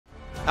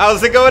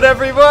How's it going,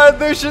 everyone?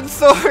 Lucien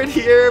Sword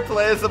here,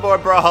 playing some more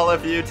Brawlhalla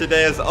for you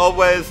today as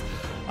always.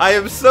 I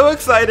am so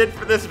excited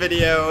for this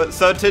video.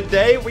 So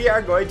today we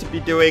are going to be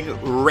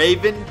doing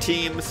Raven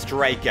Team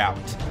Strikeout.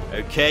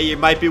 Okay, you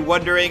might be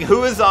wondering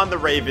who is on the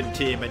Raven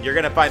team, and you're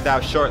gonna find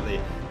out shortly.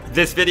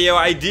 This video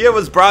idea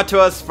was brought to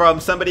us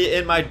from somebody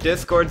in my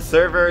Discord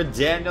server,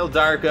 Daniel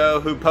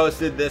Darko, who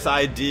posted this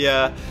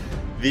idea,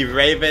 the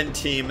Raven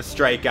Team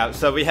Strikeout.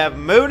 So we have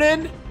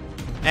Munin,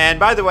 and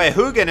by the way,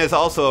 Hugin is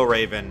also a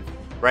Raven.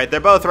 Right,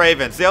 they're both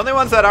ravens. The only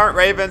ones that aren't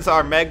ravens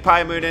are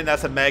Magpie Munin,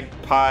 that's a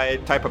magpie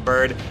type of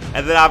bird.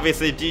 And then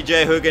obviously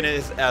DJ Hugin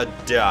is a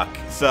duck.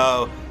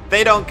 So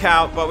they don't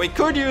count, but we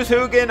could use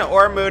Hugin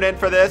or Munin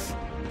for this.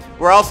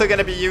 We're also going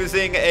to be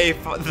using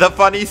the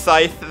funny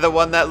scythe, the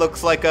one that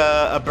looks like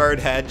a bird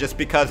head, just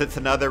because it's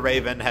another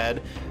raven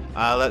head.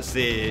 Let's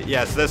see.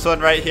 Yes, this one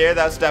right here,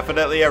 that's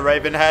definitely a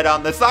raven head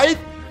on the scythe.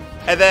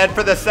 And then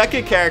for the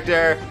second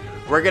character,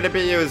 we're going to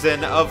be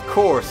using, of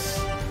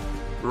course,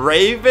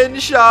 Raven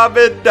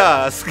Shaman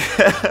Dusk.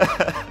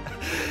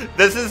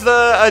 This is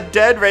a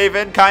dead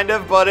raven, kind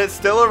of, but it's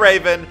still a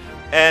raven,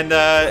 and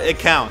it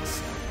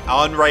counts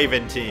on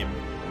Raven team.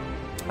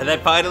 And then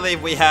finally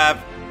we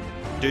have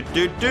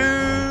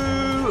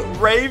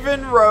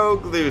Raven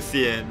Rogue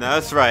Lucien.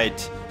 That's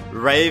right,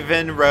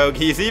 Raven Rogue.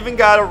 He's even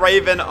got a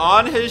raven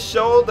on his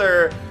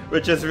shoulder,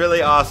 which is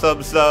really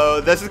awesome. So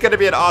this is going to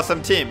be an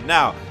awesome team.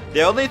 Now,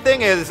 the only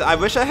thing is, I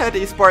wish I had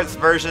esports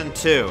version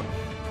 2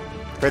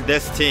 for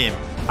this team.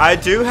 I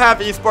do have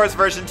esports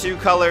version 2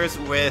 colors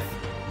with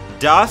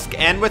Dusk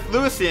and with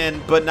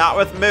Lucien, but not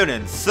with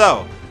Munin.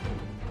 So,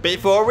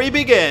 before we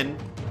begin,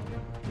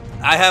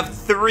 I have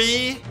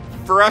 3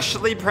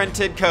 freshly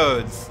printed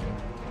codes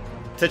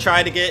to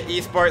try to get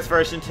esports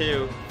version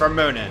 2 for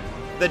Munin.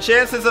 The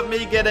chances of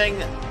me getting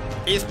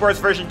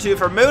esports version 2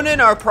 for Munin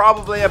are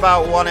probably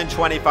about 1 in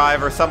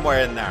 25 or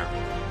somewhere in there.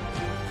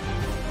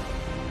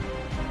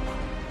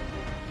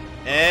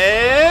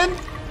 And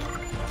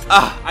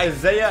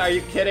Isaiah, are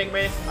you kidding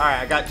me?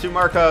 Alright, I got 2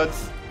 more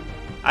codes.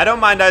 I don't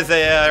mind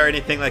Isaiah or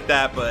anything like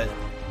that, but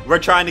we're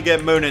trying to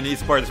get Munin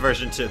esports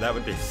version 2. That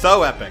would be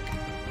so epic.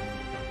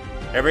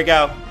 Here we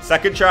go.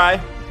 Second try.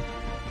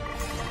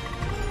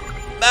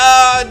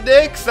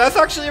 Nix, that's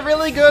actually a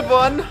really good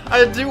one.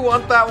 I do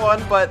want that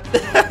one, but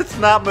it's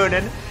not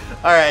Munin.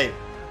 Alright,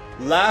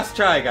 last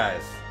try,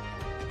 guys.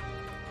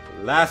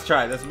 Last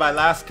try. This is my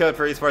last code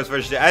for esports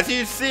version 2. As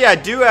you see, I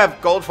do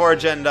have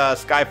Goldforge and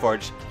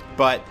Skyforge,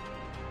 but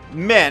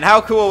man, how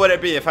cool would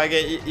it be if I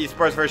get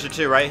esports version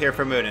 2 right here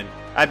for Munin?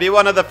 I'd be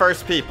one of the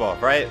first people,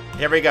 right?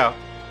 Here we go.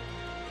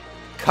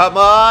 Come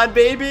on,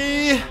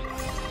 baby!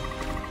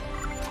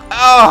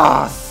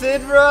 Oh,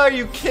 Sidra, are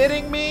you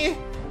kidding me?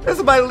 This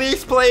is my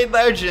least played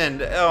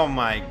legend. Oh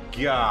my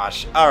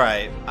gosh.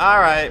 Alright,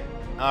 alright,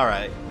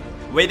 alright.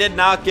 We did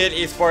not get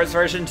esports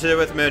version 2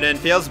 with Munin.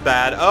 Feels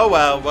bad. Oh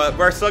well,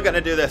 we're still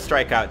gonna do this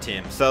strikeout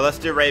team. So let's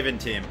do Raven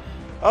team.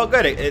 Oh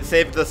good, it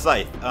saved the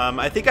scythe.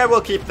 I think I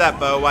will keep that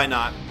bow, why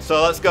not?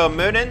 So let's go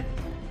Munin,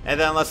 and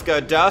then let's go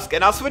Dusk,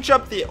 and I'll switch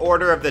up the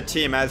order of the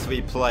team as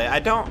we play. I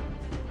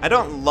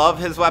don't love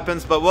his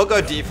weapons, but we'll go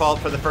default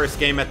for the first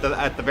game at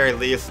the very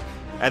least.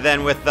 And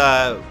then with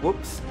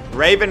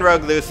Raven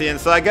Rogue Lucien.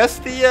 So I guess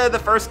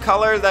the first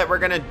color that we're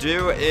gonna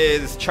do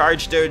is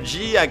Charged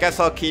OG. I guess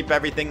I'll keep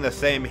everything the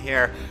same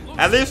here,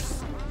 at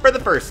least for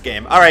the first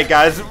game. Alright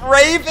guys,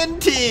 Raven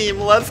team,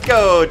 let's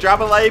go.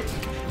 Drop a like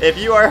if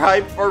you are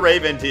hyped for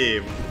Raven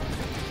team.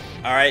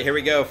 Alright, here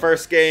we go.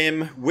 First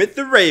game with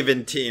the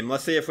Raven team.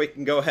 Let's see if we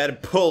can go ahead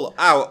and pull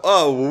out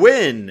a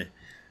win.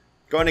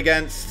 Going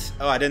against,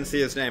 oh, I didn't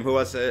see his name. Who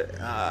was it?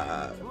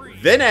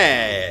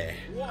 Vinny.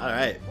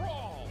 Alright.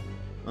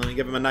 Let me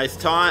give him a nice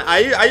taunt.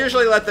 I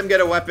usually let them get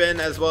a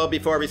weapon as well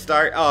before we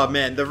start. Oh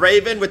man, the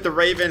Raven with the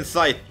Raven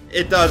scythe.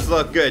 It does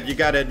look good, you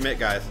gotta admit,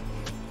 guys.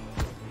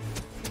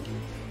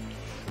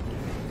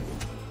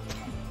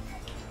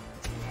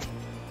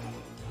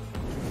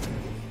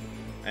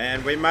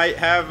 And we might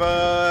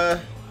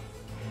have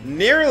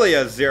nearly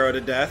a 0 to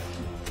death.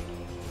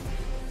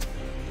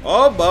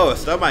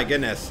 Almost. Oh my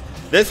goodness.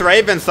 This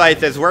Raven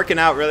scythe is working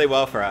out really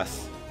well for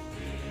us.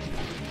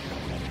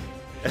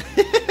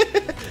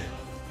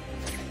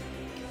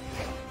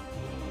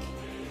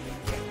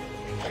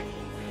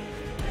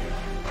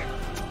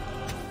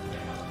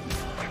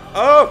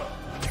 Oh!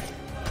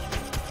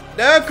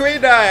 No, Queen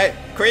died.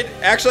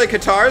 Actually,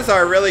 Katars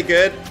are a really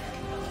good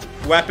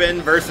weapon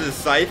versus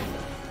scythe.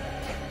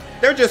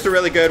 They're just a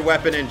really good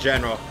weapon in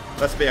general.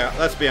 Let's be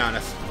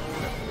honest.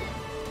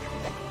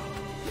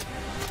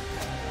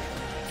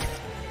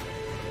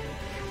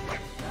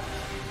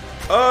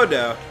 Oh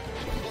no.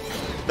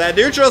 That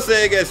neutral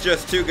sig is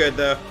just too good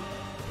though.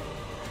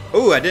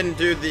 Ooh, I didn't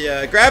do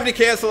the gravity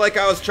cancel like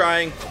I was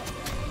trying.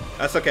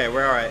 That's okay,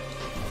 we're alright.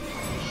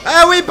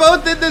 Ah, we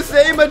both did the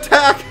same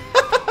attack!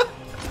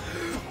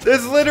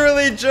 This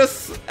literally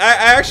just... I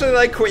actually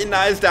like Queen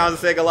Eye's down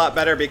sig a lot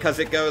better because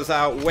it goes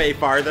out way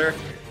farther.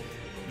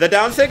 The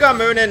down sig on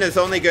Munin is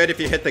only good if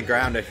you hit the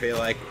ground, I feel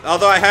like.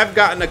 Although I have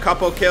gotten a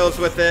couple kills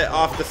with it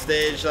off the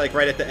stage, like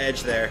right at the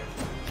edge there.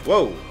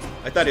 Whoa,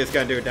 I thought he was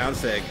gonna do a down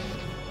sig.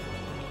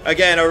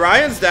 Again,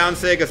 Orion's down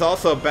sig is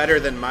also better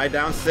than my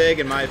down sig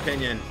in my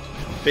opinion,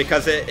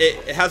 because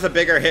it has a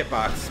bigger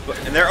hitbox,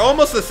 and they're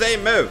almost the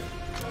same move.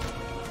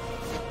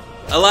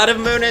 A lot of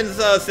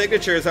Munin's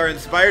signatures are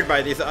inspired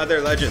by these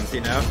other legends,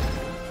 you know?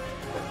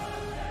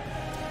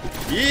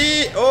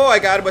 Oh, I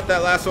got him with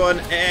that last one,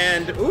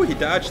 and ooh, he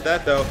dodged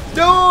that though.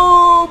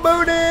 No,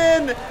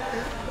 Munin!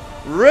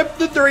 Rip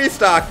the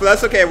 3-stock, but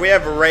that's okay. We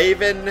have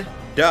Raven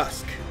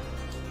Dusk.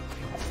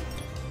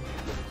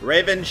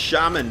 Raven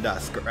Shaman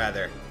Dusk,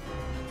 rather.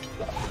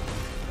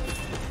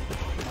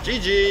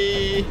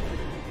 GG!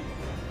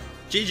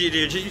 GG,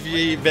 dude.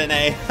 GG,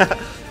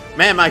 Vinay.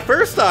 Man, my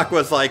first stock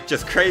was like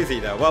just crazy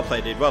though. Well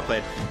played, dude. Well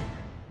played.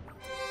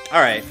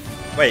 Alright.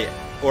 Wait.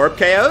 Orb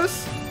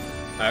KOs?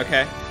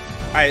 Okay.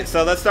 Alright,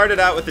 so let's start it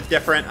out with a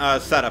different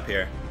setup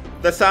here.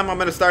 This time I'm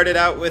going to start it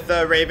out with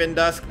Raven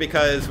Dusk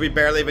because we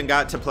barely even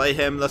got to play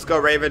him. Let's go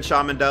Raven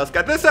Shaman Dusk.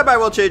 At this time I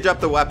will change up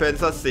the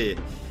weapons. Let's see.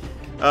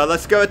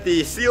 Let's go with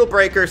the Seal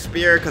Breaker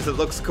Spear because it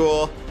looks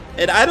cool.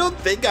 And I don't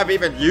think I've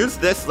even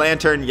used this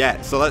lantern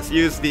yet. So let's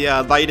use the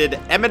Lighted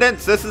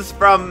Eminence. This is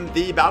from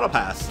the Battle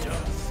Pass.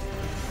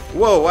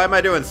 Whoa, why am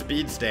I doing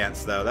Speed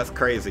Stance though? That's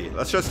crazy.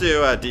 Let's just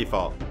do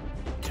default.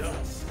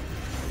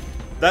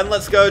 Then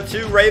let's go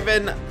to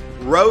Raven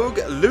Rogue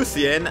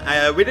Lucien.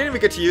 We didn't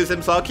even get to use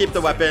him, so I'll keep the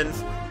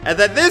weapons. And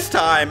then this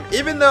time,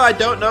 even though I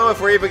don't know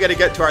if we're even going to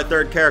get to our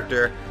third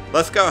character,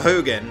 let's go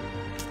Hugin.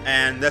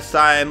 And this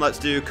time, let's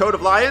do Coat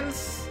of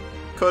Lions.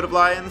 Coat of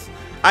Lions.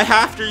 I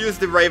have to use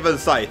the Raven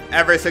Scythe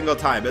every single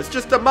time. It's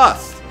just a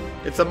must.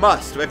 It's a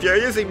must. If you're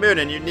using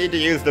Munin, you need to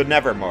use the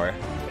Nevermore.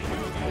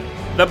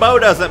 The bow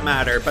doesn't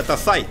matter, but the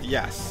Scythe,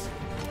 yes.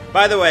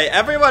 By the way,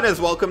 everyone is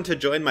welcome to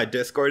join my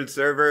Discord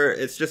server.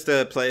 It's just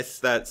a place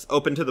that's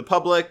open to the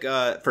public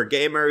for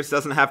gamers.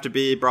 Doesn't have to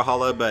be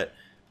Brawlhalla, but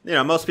you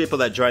know, most people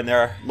that join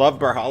there love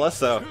Brawlhalla,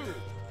 so.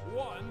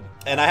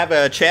 And I have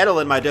a channel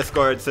in my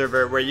Discord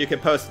server where you can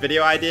post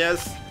video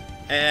ideas.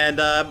 And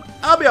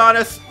I'll be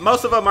honest,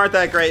 most of them aren't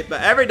that great,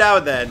 but every now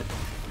and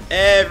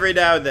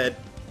then,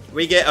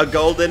 we get a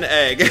golden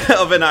egg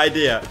of an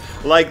idea.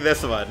 Like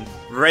this one.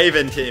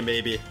 Raven team,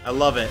 baby. I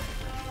love it.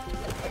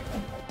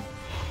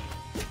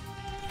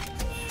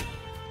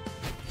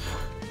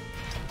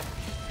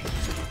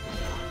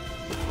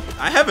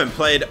 I haven't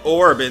played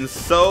Orb in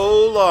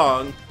so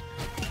long.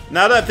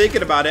 Now that I'm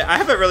thinking about it, I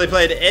haven't really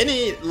played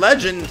any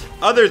legend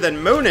other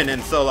than Munin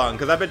in so long,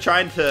 because I've been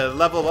trying to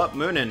level up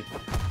Munin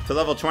to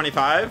level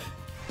 25.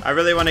 I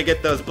really want to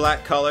get those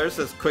black colors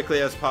as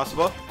quickly as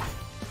possible.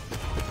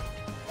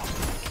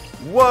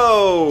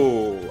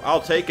 Whoa!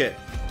 I'll take it.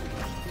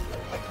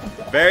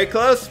 Very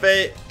close,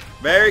 Fate.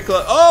 Very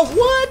close. Oh,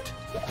 what?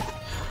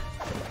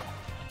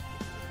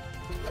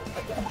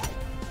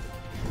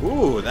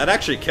 Ooh, that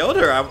actually killed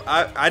her.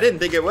 I didn't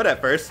think it would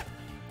at first.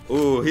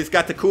 Ooh, he's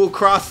got the cool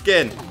cross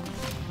skin.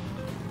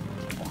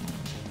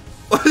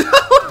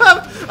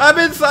 I'm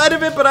inside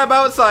of it, but I'm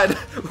outside.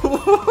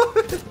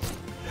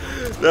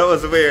 That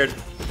was weird.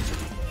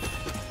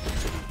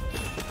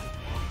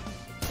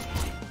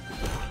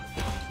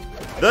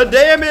 The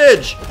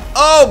damage!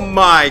 Oh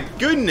my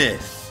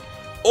goodness!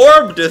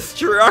 Orb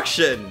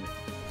destruction!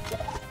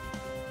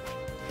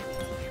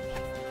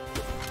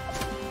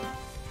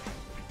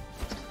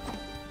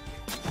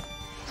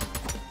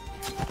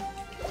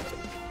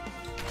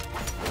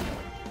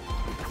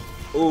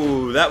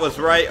 Ooh, that was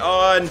right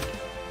on.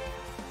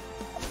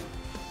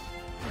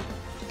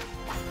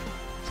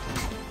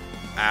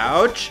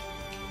 Ouch.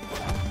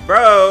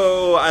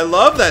 Bro, I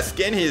love that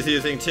skin he's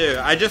using too.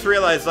 I just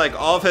realized like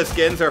all of his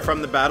skins are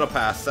from the Battle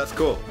Pass. That's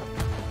cool.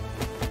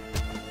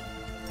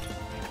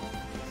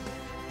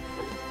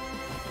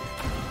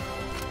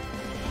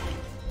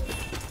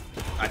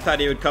 I thought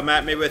he would come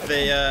at me with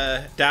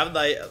a down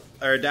light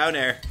or down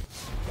air.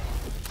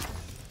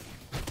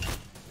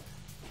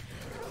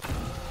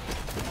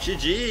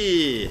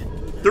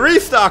 GG.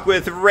 3-stock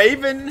with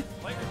Raven.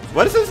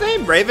 What is his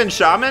name? Raven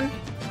Shaman?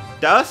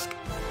 Dusk?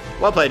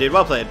 Well played, dude.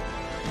 Well played.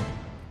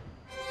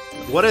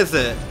 What is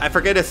it? I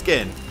forget his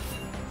skin.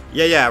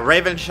 Yeah,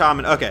 Raven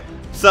Shaman. Okay,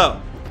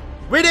 so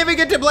we didn't even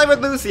get to play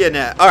with Lucien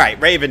yet. Alright,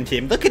 Raven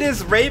team. Look at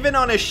his Raven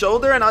on his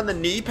shoulder and on the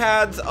knee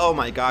pads. Oh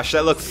my gosh,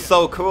 that looks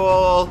so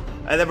cool.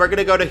 And then we're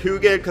gonna go to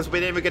Hugin because we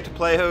didn't even get to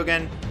play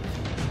Hugin.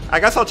 I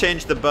guess I'll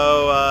change the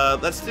bow.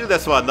 Let's do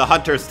this one, the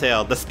Hunter's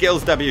Tale, the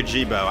Skills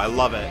WG bow. I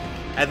love it.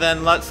 And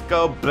then let's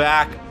go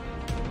back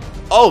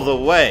all the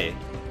way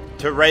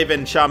to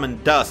Raven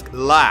Shaman Dusk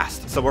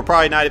last. So we're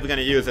probably not even going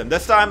to use him.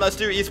 This time, let's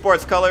do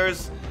esports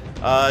colors.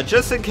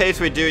 Just in case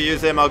we do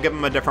use him, I'll give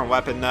him a different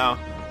weapon now.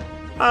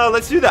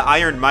 Let's do the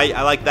Iron Might.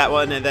 I like that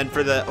one. And then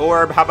for the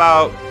orb, how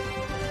about...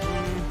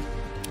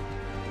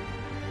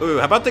 Ooh,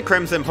 how about the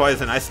Crimson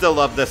Poison? I still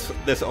love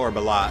this orb a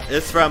lot.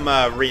 It's from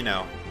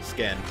Reno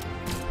skin.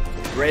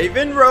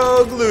 Raven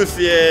Rogue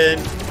Lucien.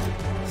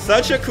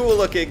 Such a cool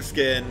looking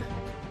skin.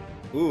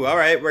 Ooh,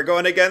 alright, we're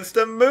going against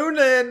a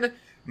Munin.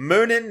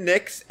 Munin,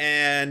 Nyx,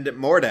 and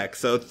Mordek.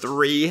 So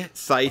 3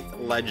 Scythe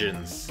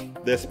legends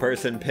this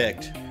person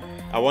picked.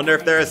 I wonder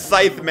if they're a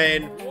Scythe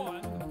main.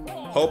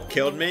 Hope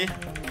killed me.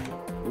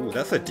 Ooh,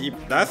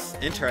 that's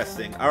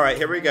interesting. All right,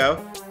 here we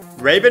go.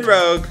 Raven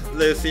Rogue,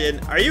 Lucien.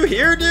 Are you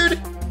here, dude?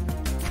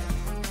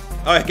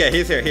 Oh, okay,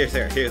 he's here.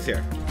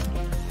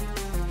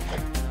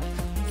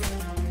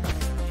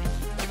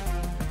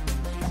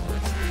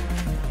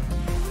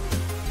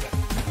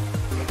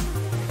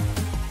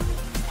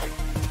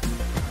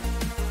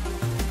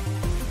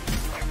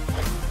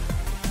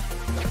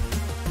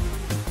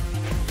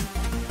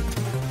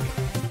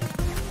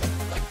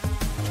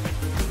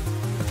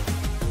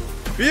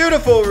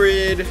 Beautiful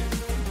read.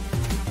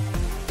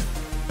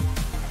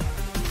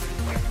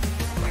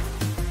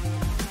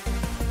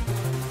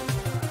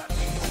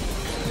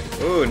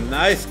 Ooh,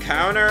 nice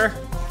counter.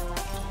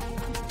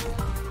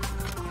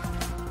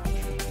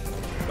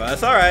 But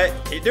that's alright.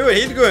 He's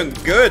doing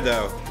good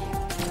though.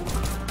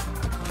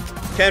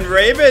 Can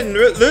Raven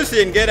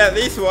Lucien get at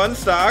least one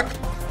stock?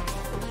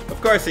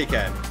 Of course he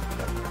can.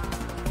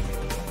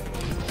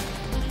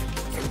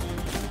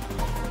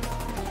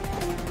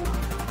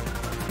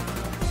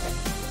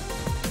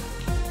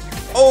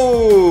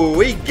 Oh,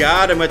 we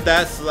got him with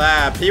that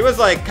slap. He was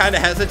like kind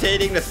of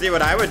hesitating to see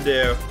what I would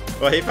do.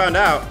 Well, he found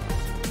out.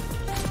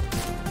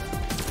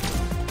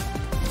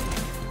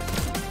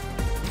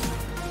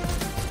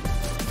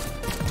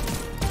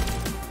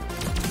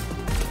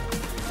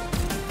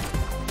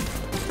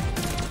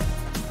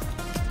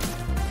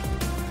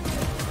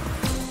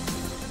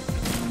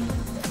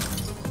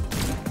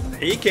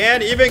 He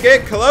can't even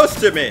get close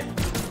to me.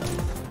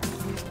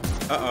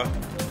 Uh-oh.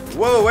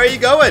 Whoa, where are you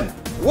going?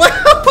 What?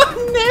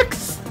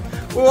 Next?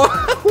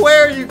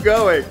 Where are you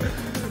going?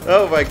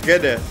 Oh my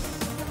goodness.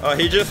 Oh,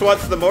 he just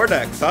wants the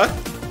Mordex, huh?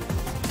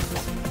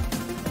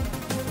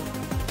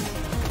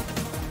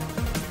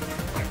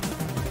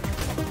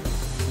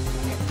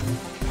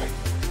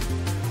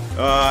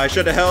 Oh, I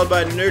should have held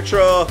my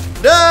neutral.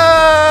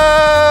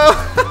 No!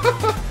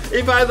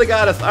 He finally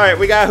got us. All right,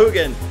 we got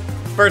Hugin.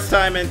 First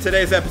time in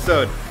today's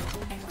episode.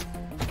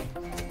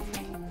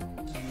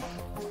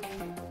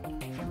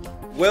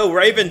 Will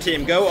Raven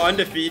team go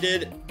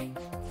undefeated?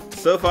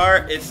 So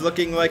far, it's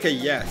looking like a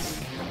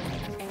yes.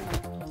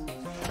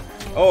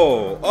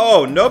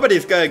 Oh,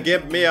 nobody's gonna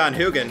give me on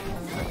Hugin.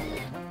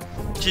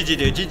 GG,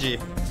 dude, GG.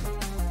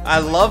 I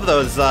love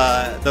those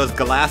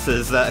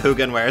glasses that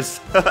Hugin wears.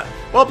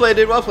 Well played,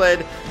 dude, well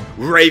played.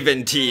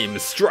 Raven team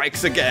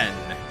strikes again.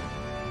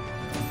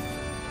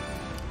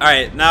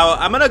 Alright, now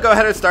I'm gonna go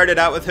ahead and start it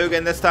out with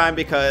Hugin this time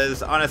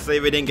because honestly,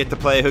 we didn't get to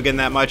play Hugin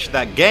that much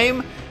that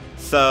game.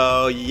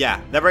 So yeah,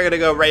 then we're gonna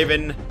go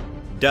Raven,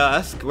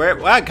 Dusk.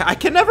 I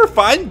can never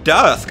find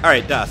Dusk. All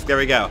right, Dusk. There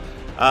we go.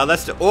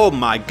 Let's do. Oh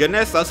my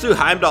goodness. Let's do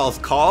Heimdall's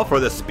Call for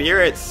the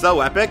spear. It's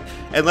so epic.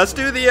 And let's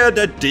do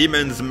the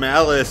Demon's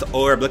Malice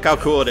orb. Look how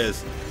cool it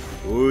is.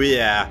 Ooh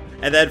yeah.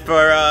 And then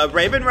for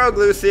Raven Rogue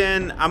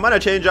Lucien, I'm gonna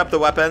change up the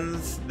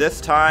weapons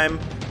this time.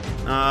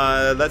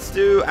 Let's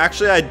do.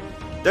 Actually,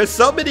 there's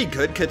so many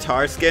good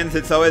Qatar skins.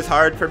 It's always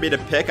hard for me to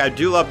pick. I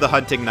do love the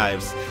hunting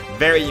knives.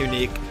 Very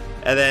unique.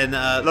 And then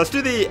let's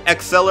do the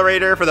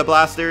accelerator for the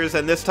blasters.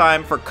 And this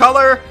time for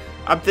color,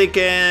 I'm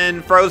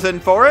thinking Frozen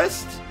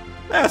Forest.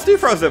 Yeah, let's do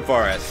Frozen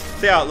Forest.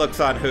 See how it looks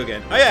on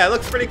Hugin. Oh yeah, it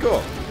looks pretty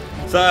cool.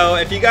 So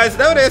if you guys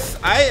notice,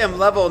 I am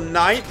level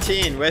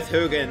 19 with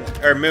Hugin,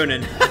 or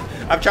Munin.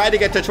 I've tried to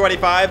get to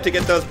 25 to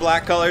get those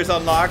black colors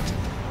unlocked.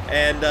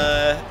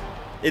 And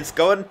it's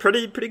going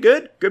pretty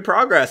good. Good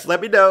progress.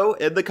 Let me know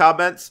in the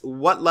comments,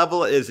 what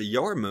level is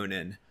your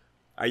Munin?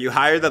 Are you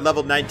higher than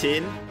level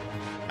 19?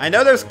 I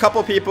know there's a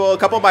couple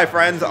of my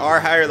friends are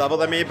higher level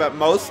than me, but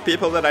most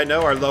people that I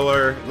know are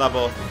lower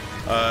level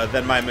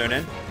than my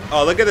Munin.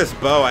 Oh, look at this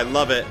bow. I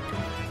love it.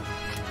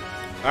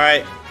 All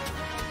right.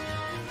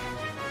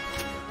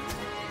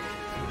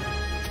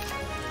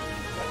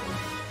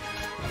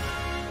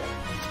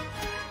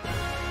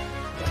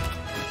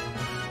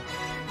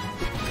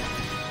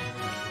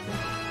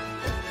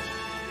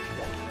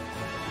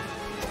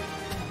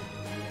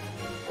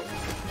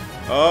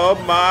 Oh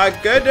my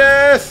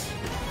goodness!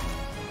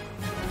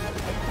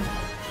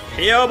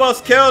 He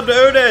almost killed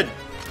Munin!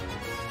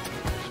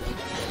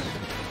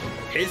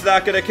 He's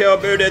not gonna kill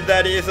Munin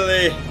that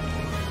easily.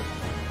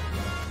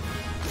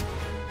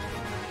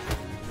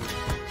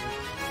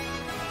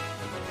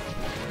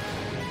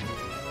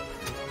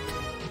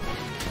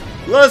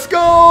 Let's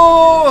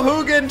go!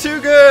 Hugin too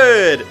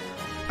good!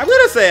 I'm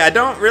gonna say I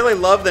don't really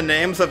love the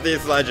names of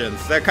these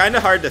legends. They're kind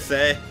of hard to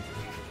say.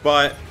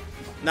 But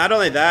not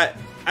only that,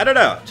 I don't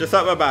know, just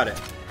something about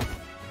it.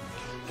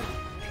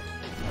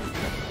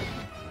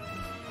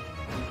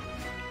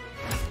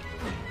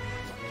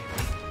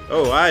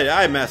 Oh,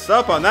 I messed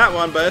up on that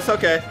one, but it's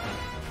okay.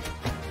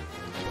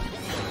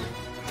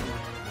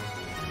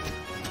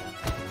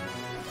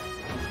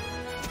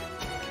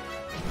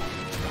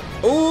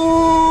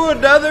 Ooh,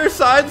 another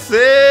side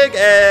sig,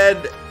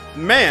 and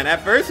man,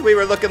 at first we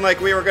were looking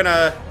like we were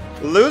gonna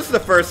lose the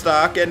first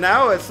stock, and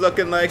now it's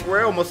looking like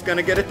we're almost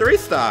gonna get a 3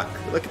 stock.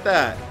 Look at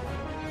that.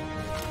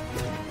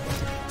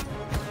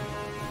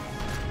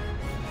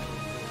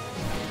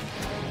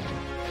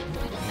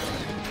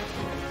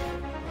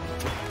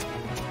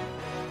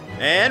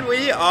 And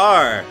we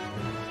are.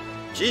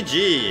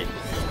 GG.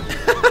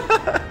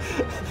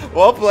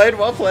 Well played,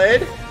 well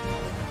played.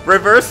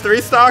 Reverse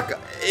 3-stock,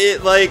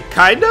 it like,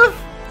 kind of?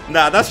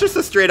 Nah, that's just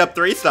a straight up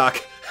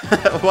 3-stock.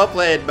 Well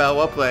played, Bell,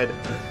 well played.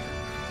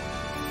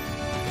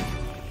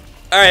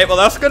 Alright, well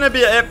that's gonna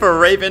be it for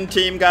Raven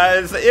Team,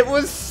 guys. It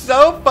was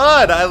so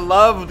fun! I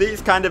love these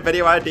kind of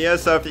video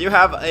ideas, so if you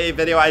have a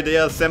video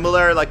idea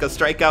similar, like a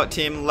strikeout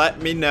team,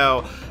 let me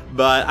know.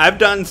 But I've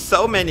done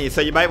so many,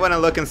 so you might want to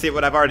look and see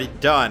what I've already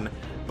done.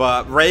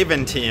 But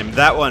Raven Team,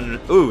 that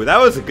one, ooh, that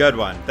was a good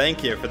one.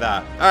 Thank you for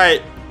that.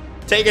 Alright,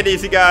 take it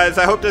easy, guys.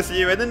 I hope to see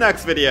you in the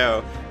next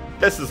video.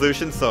 This is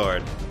Lucien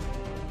Sword.